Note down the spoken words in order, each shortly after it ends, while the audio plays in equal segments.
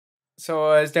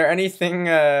So, is there anything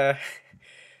new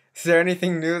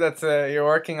that you're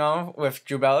working on with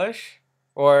Jubelish,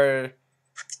 or?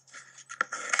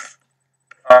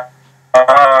 Uh,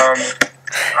 um,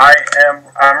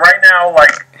 I'm right now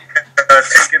like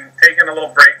taking a little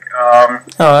break. Oh,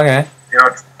 okay. You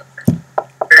know,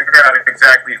 figure out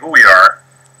exactly who we are.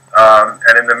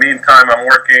 And in the meantime, I'm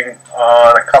working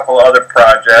on a couple other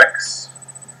projects.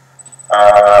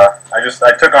 I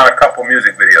took on a couple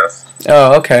music videos.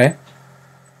 Oh, okay.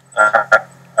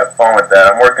 Have fun with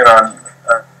that. I'm working on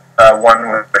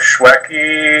one with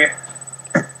Shweki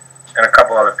and a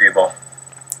couple other people.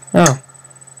 Oh.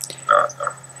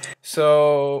 So.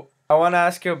 So I want to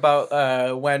ask you about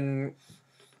when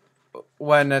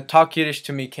Talk Yiddish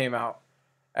to Me came out,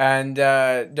 and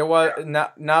there was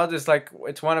now there's like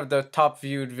it's one of the top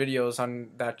viewed videos on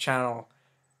that channel.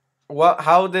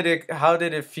 How did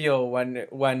it feel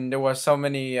when there was so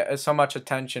much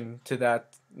attention to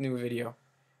that new video?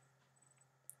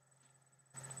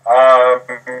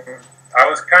 I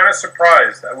was kind of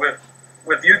surprised with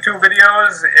YouTube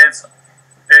videos.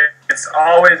 It's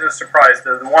always a surprise.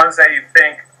 The ones that you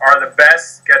think are the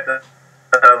best get the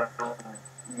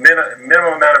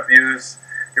minimum amount of views.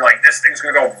 You're like, this thing's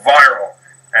gonna go viral,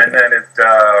 and then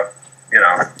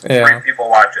three people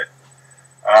watch it.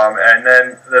 And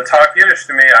then the Talk Yiddish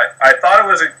to Me, I thought it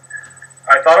was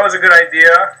a good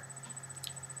idea,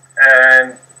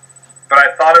 but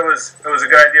I thought it was a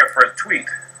good idea for a tweet.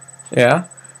 Yeah.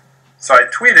 So I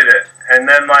tweeted it, and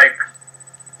then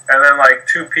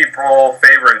two people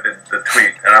favorited the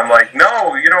tweet, and I'm like,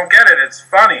 no, you don't get it. It's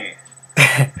funny.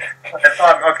 I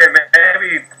thought, okay,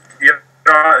 maybe they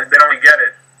don't get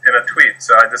it in a tweet,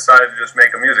 so I decided to just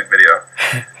make a music video,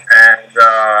 and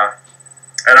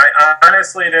I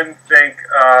honestly didn't think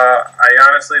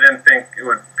it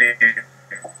would be,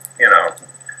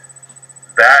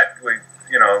 that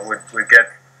would get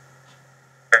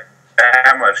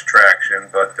that much traction,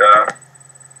 but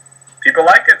people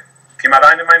like it.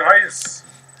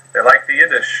 They like the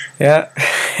Yiddish. Yeah.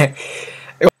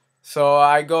 So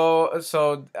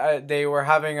they were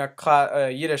having a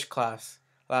Yiddish class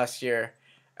last year,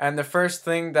 and the first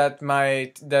thing that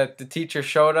the teacher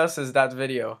showed us is that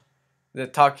video, the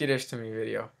Talk Yiddish to Me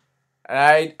video,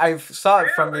 and I saw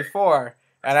it from before,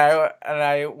 and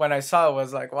I when I saw it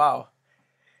was like, wow.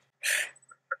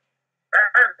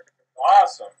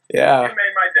 That's awesome. Yeah. You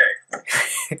made my day.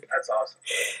 That's awesome.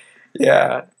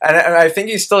 Yeah, and I think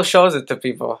he still shows it to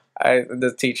people.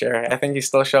 The teacher, I think he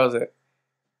still shows it.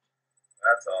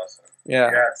 That's awesome. Yeah.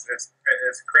 Yeah, it's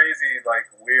crazy. Like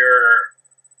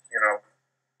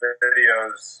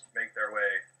videos make their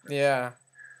way. Yeah,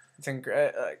 it's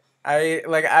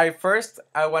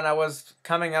when I was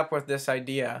coming up with this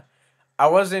idea, I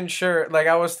wasn't sure. Like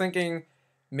I was thinking,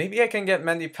 maybe I can get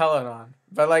Mendy Pellin on,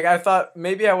 but like I thought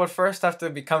maybe I would first have to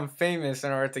become famous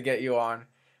in order to get you on.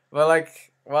 But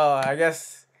like, well, I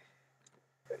guess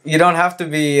you don't have to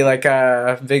be like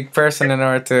a big person in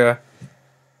order to.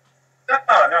 No.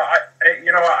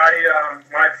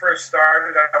 When I first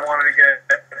started, I wanted to get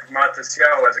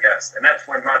Matisyahu as a guest, and that's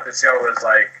when Matisyahu was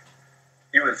like,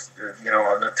 he was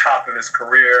on the top of his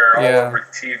career, all over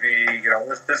TV.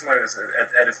 This is when he was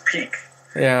at his peak.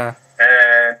 Yeah.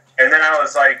 And then I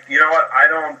was like, you know what? I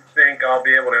don't think I'll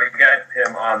be able to get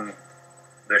him on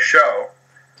the show,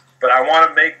 but I want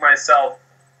to make myself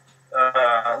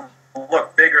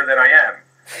look bigger than I am.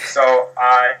 So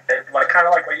I kind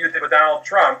of like what you did with Donald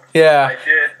Trump. Yeah.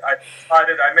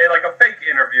 I made like a fake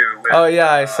interview with. Oh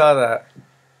yeah, I saw that.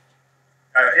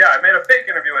 I made a fake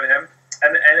interview with him,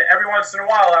 and every once in a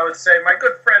while I would say, my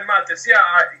good friend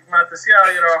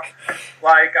Matisyahu,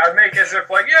 like I'd make as if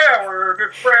like, yeah, we're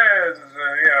good friends,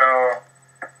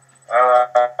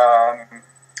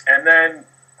 and then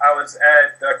I was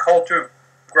at a Culture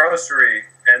Grocery,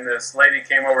 and this lady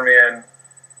came over to me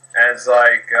and it's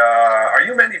like, are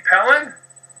you Mendy Pellin?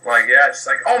 I'm like, yeah. She's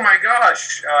like, oh my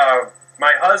gosh,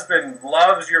 my husband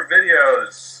loves your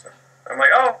videos. I'm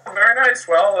like, oh, very nice.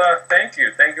 Well, thank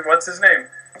you. What's his name?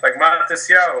 It's like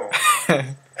Matisyahu.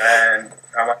 And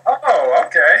I'm like, oh,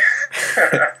 okay.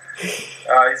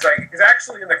 He's like, he's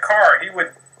actually in the car. He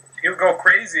would go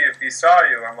crazy if he saw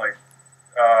you. I'm like,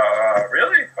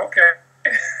 really? Okay.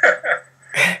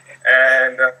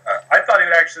 And I thought he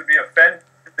would actually be offended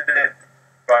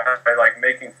by like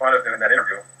making fun of him in that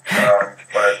interview.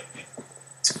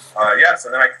 So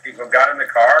then I got in the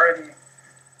car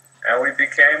and we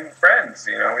became friends.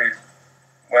 We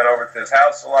went over to his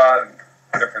house a lot and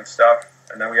different stuff,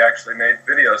 and then we actually made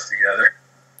videos together.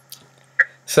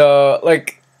 So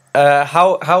like,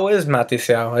 how is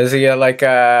Matisyahu? Is he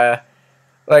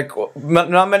like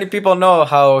not many people know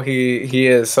how he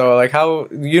is. So like how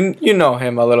you know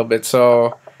him a little bit.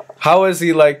 So how is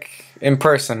he like in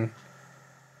person?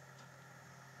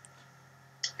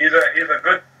 He's a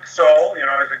good soul. You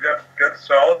know, he's a good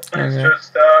soul. He's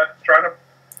just trying to.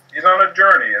 He's on a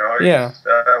journey. You know. He's,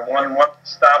 one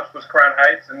stops was Crown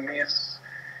Heights, and he's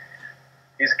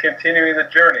continuing the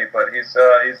journey. But he's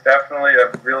definitely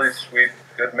a really sweet,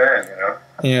 good man. You know.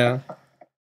 Yeah.